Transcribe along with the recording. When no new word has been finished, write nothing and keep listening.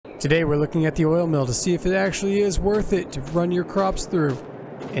Today we're looking at the oil mill to see if it actually is worth it to run your crops through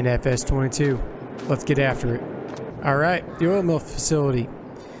in fs22. Let's get after it. Alright, the oil mill facility.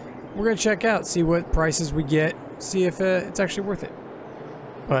 We're going to check out, see what prices we get, see if it's actually worth it.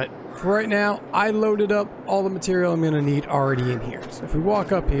 But for right now, I loaded up all the material I'm going to need already in here. So if we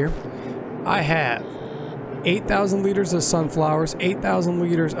walk up here, I have 8,000 liters of sunflowers, 8,000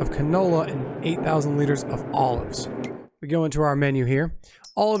 liters of canola, and 8,000 liters of olives. We go into our menu here.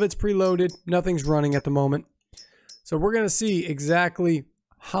 All of it's preloaded, nothing's running at the moment. So we're going to see exactly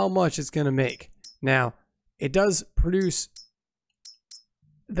how much it's going to make. Now, it does produce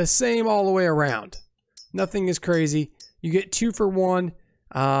the same all the way around. Nothing is crazy. You get 2 for 1,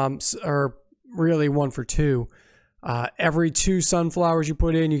 or really 1 for 2. Every 2 sunflowers you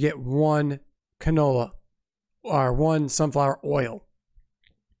put in, you get 1 canola, or 1 sunflower oil.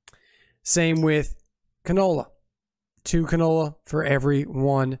 Same with canola. 2 canola for every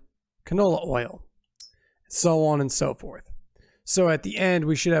 1 canola oil. So on and so forth. So at the end,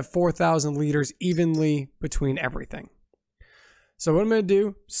 we should have 4,000 liters evenly between everything. So what I'm going to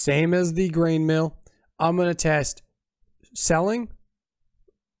do, same as the grain mill, I'm going to test selling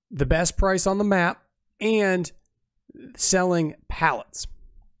the best price on the map and selling pallets.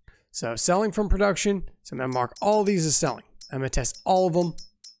 So selling from production, so I'm going to mark all these as selling. I'm going to test all of them,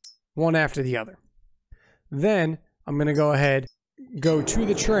 one after the other. Then I'm going to go ahead, go to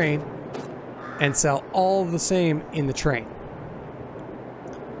the train, and sell all the same in the train.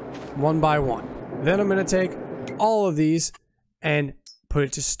 One by one. Then I'm going to take all of these and put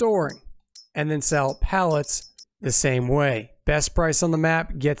it to storing. And then sell pallets the same way. Best price on the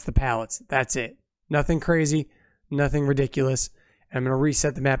map gets the pallets. That's it. Nothing crazy, nothing ridiculous. And I'm going to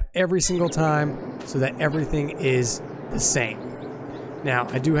reset the map every single time so that everything is the same. Now,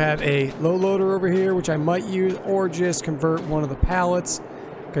 I do have a low loader over here, which I might use, or just convert one of the pallets,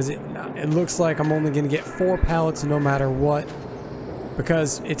 because it looks like I'm only going to get 4 pallets no matter what,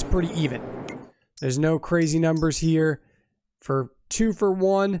 because it's pretty even. There's no crazy numbers here. For 2 for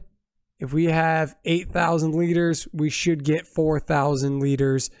 1, if we have 8,000 liters, we should get 4,000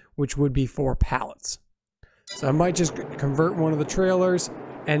 liters, which would be 4 pallets. So I might just convert one of the trailers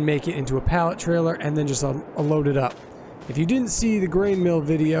and make it into a pallet trailer, and then just load it up. If you didn't see the grain mill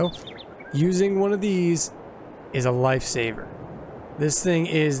video, using one of these is a lifesaver. This thing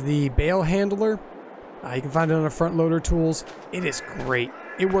is the bale handler. You can find it on the front loader tools. It is great.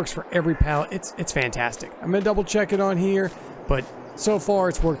 It works for every pallet. It's fantastic. I'm gonna double check it on here, but so far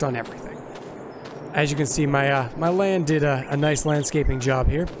it's worked on everything. As you can see, my land did a nice landscaping job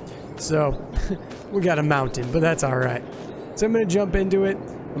here. So we got a mountain, but that's all right. So I'm gonna jump into it.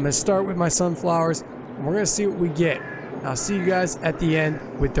 I'm gonna start with my sunflowers, and we're gonna see what we get. I'll see you guys at the end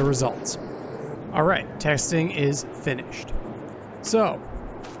with the results. All right, testing is finished. So,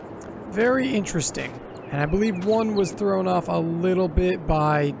 very interesting. And I believe one was thrown off a little bit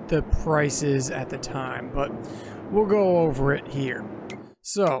by the prices at the time, but we'll go over it here.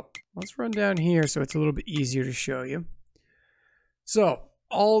 So, let's run down here so it's a little bit easier to show you. So,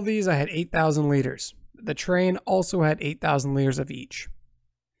 all of these I had 8,000 liters. The train also had 8,000 liters of each.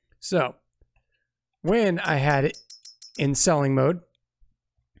 So, when I had it in selling mode,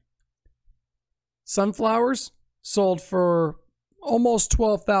 sunflowers sold for almost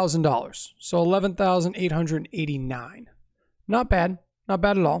 $12,000, so $11,889. Not bad, not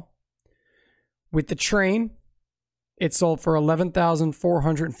bad at all. With the train, it sold for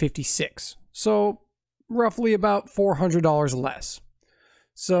 $11,456, so roughly about $400 less.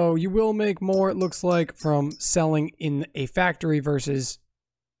 So you will make more, it looks like, from selling in a factory versus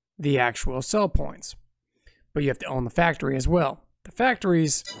the actual sell points. But you have to own the factory as well. The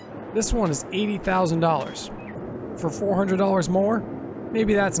factories, this one is $80,000. For $400 more,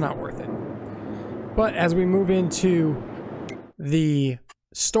 maybe that's not worth it. But as we move into the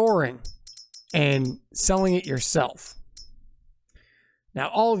storing and selling it yourself. Now,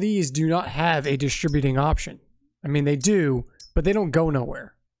 all of these do not have a distributing option. I mean, they do, but they don't go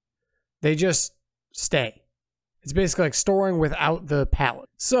nowhere. They just stay. It's basically like storing without the pallet.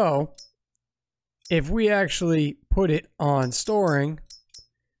 So, if we actually put it on storing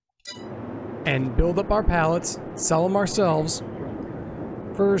and build up our pallets, sell them ourselves,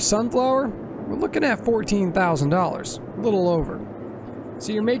 for sunflower, we're looking at $14,000, a little over.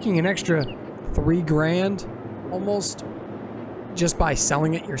 So you're making an extra $3 grand almost just by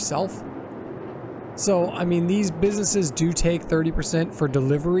selling it yourself. So, I mean, these businesses do take 30% for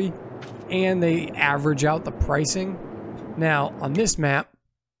delivery, and they average out the pricing. Now, on this map,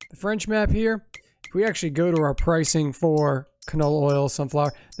 the French map here, if we actually go to our pricing for canola oil,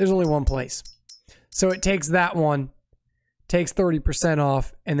 sunflower, there's only one place. So it takes that one takes 30%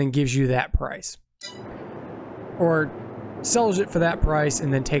 off and then gives you that price. Or sells it for that price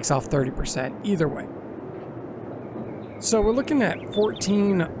and then takes off 30%. Either way. So we're looking at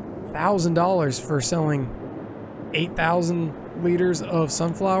 $14,000 for selling 8,000 liters of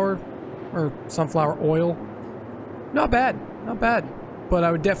sunflower or sunflower oil. Not bad, not bad. But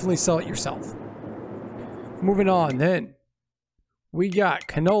I would definitely sell it yourself. Moving on then. We got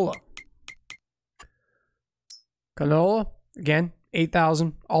canola. Canola, again,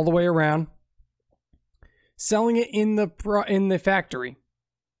 8,000 all the way around. Selling it in the factory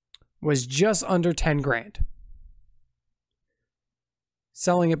was just under 10 grand.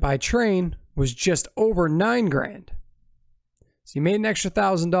 Selling it by train was just over 9 grand. So you made an extra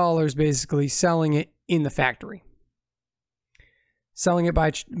 $1,000 basically selling it in the factory. Selling it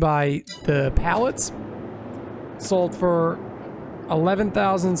by the pallets sold for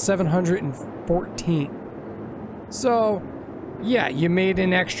 $11,714. So, yeah, you made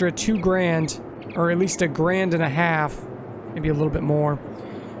an extra 2 grand, or at least $1.5 grand, maybe a little bit more,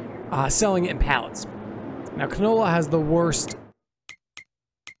 selling it in pallets. Now, canola has the worst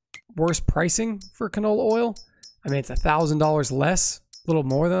pricing for canola oil. I mean, it's $1,000 less, a little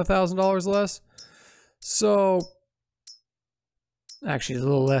more than $1,000 less. So, actually, a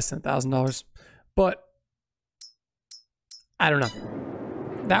little less than $1,000, but I don't know.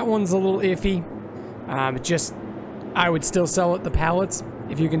 That one's a little iffy. I would still sell it the pallets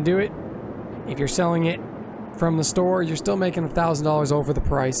if you can do it. If you're selling it from the store, you're still making $1,000 over the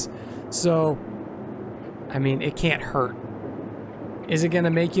price. So, I mean, it can't hurt. Is it going to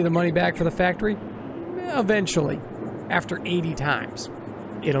make you the money back for the factory? Eventually. After 80 times,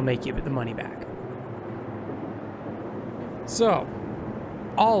 it'll make you the money back. So,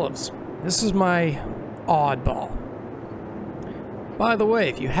 olives. This is my oddball. By the way,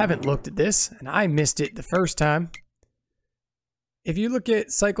 if you haven't looked at this, and I missed it the first time, if you look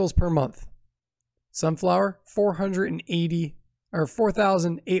at cycles per month, sunflower, 480 or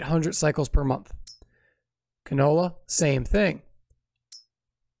 4,800 cycles per month. Canola, same thing.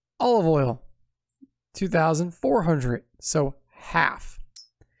 Olive oil, 2,400, so half.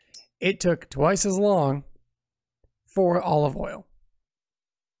 It took twice as long for olive oil.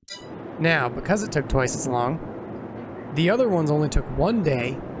 Now, because it took twice as long, the other ones only took 1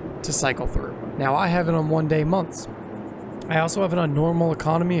 day to cycle through. Now, I have it on 1 day months. I also have it on normal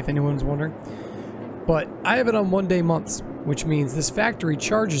economy, if anyone's wondering. But I have it on 1 day months, which means this factory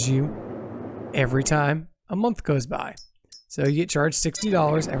charges you every time a month goes by. So you get charged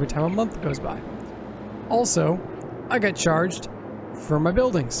 $60 every time a month goes by. Also, I got charged for my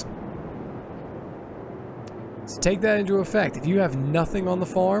buildings. So take that into effect. If you have nothing on the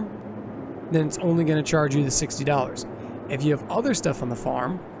farm, then it's only going to charge you the $60. If you have other stuff on the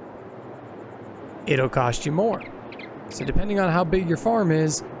farm, it'll cost you more. So depending on how big your farm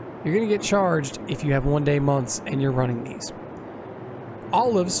is, you're going to get charged if you have 1 day months and you're running these.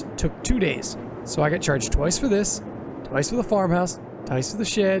 Olives took 2 days. So I got charged twice for this, twice for the farmhouse, twice for the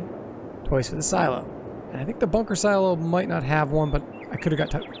shed, twice for the silo. And I think the bunker silo might not have one, but I could have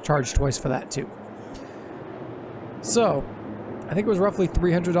got charged twice for that too. So, I think it was roughly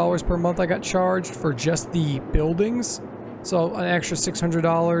 $300 per month I got charged for just the buildings. So an extra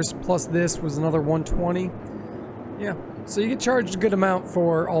 $600 plus this was another $120. Yeah, so you get charged a good amount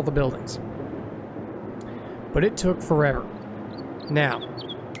for all the buildings. But it took forever. Now,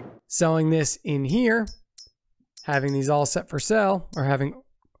 selling this in here, having these all set for sale, or having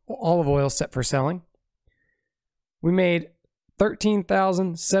olive oil set for selling, we made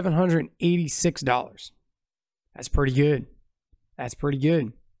 $13,786. That's pretty good. That's pretty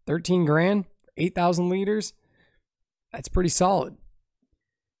good. 13 grand, 8,000 liters. That's pretty solid.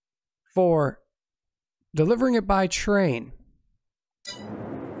 For delivering it by train,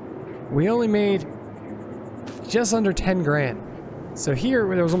 we only made just under 10 grand. So here,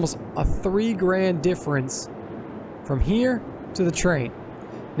 there was almost a 3 grand difference from here to the train.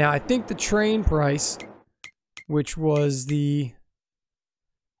 Now, I think the train price, which was the...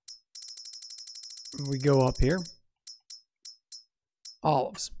 We go up here.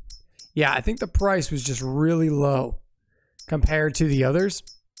 Olives. Yeah, I think the price was just really low compared to the others.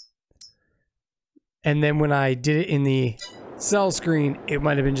 And then when I did it in the sell screen, it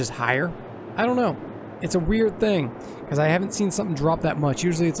might have been just higher. I don't know. It's a weird thing because I haven't seen something drop that much.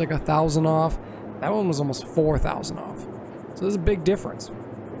 Usually it's like 1,000 off. That one was almost 4,000 off. So there's a big difference.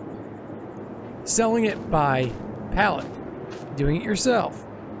 Selling it by pallet, doing it yourself,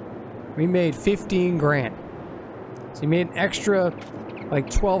 we made 15 grand. So you made an extra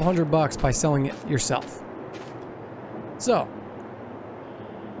like 1,200 bucks by selling it yourself. So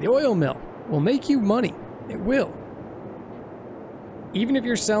the oil mill will make you money. It will. even if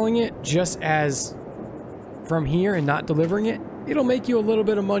you're selling it just as from here and not delivering it, it'll make you a little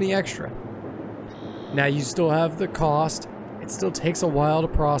bit of money extra. Now you still have the cost. It still takes a while to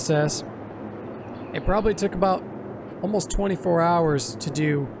process. It probably took about almost 24 hours to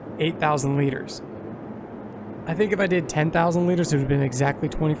do 8,000 liters. I think if I did 10,000 liters, it would have been exactly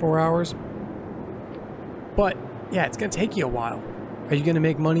 24 hours. But yeah, it's going to take you a while. Are you going to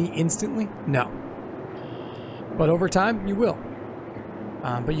make money instantly? No. But over time, you will.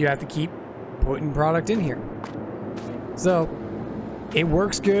 But you have to keep putting product in here. So it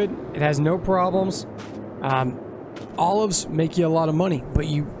works good. It has no problems. Olives make you a lot of money, but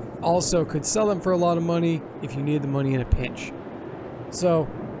you also could sell them for a lot of money if you needed the money in a pinch. So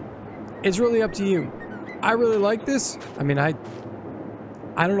it's really up to you. I really like this. I mean, I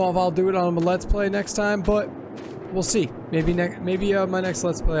don't know if I'll do it on a Let's Play next time, but we'll see. Maybe my next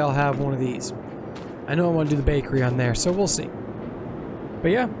Let's Play I'll have one of these. I know I want to do the bakery on there, so we'll see.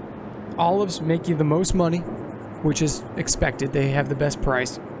 But yeah, olives make you the most money, which is expected. They have the best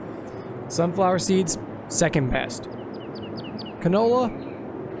price. Sunflower seeds, second best. Canola,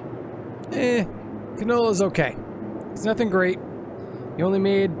 canola's okay. It's nothing great. You only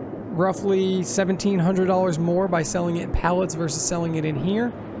made roughly $1,700 more by selling it in pallets versus selling it in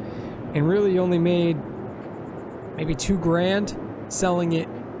here. And really you only made maybe $2,000 selling it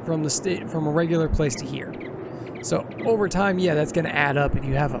from a regular place to here. So over time, yeah, that's going to add up if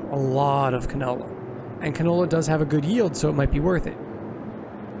you have a lot of canola. And canola does have a good yield, so it might be worth it.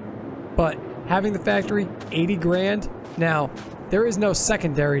 But having the factory, $80,000. Now, there is no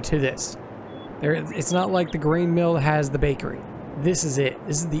secondary to this. It's not like the grain mill has the bakery. This is it.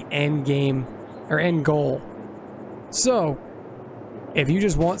 This is the end game, or end goal. So, if you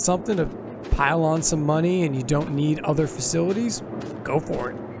just want something to pile on some money and you don't need other facilities, go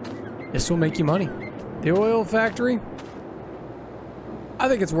for it. This will make you money. The oil factory, I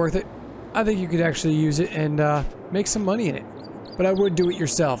think it's worth it. I think you could actually use it and make some money in it. But I would do it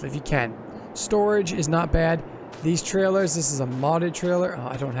yourself if you can. Storage is not bad. These trailers, this is a modded trailer. Oh,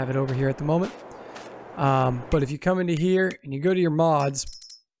 I don't have it over here at the moment. But if you come into here and you go to your mods,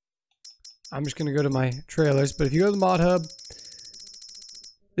 I'm just going to go to my trailers. But if you go to the mod hub,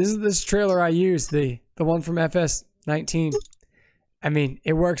 this is this trailer I use, the one from fs22. I mean,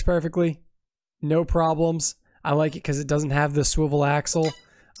 it works perfectly. No problems. I like it because it doesn't have the swivel axle.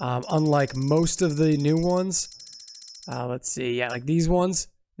 Unlike most of the new ones. Let's see. Yeah, like these ones.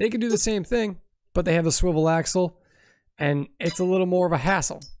 They can do the same thing, but they have the swivel axle. And it's a little more of a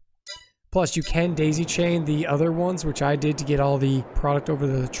hassle. Plus, you can daisy chain the other ones, which I did to get all the product over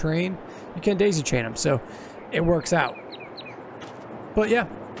the train. You can daisy chain them, so it works out. But yeah,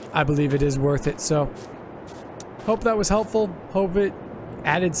 I believe it is worth it. So, hope that was helpful. Hope it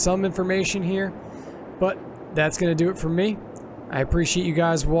added some information here. But that's going to do it for me. I appreciate you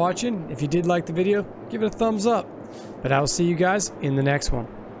guys watching. If you did like the video, give it a thumbs up. But I will see you guys in the next one.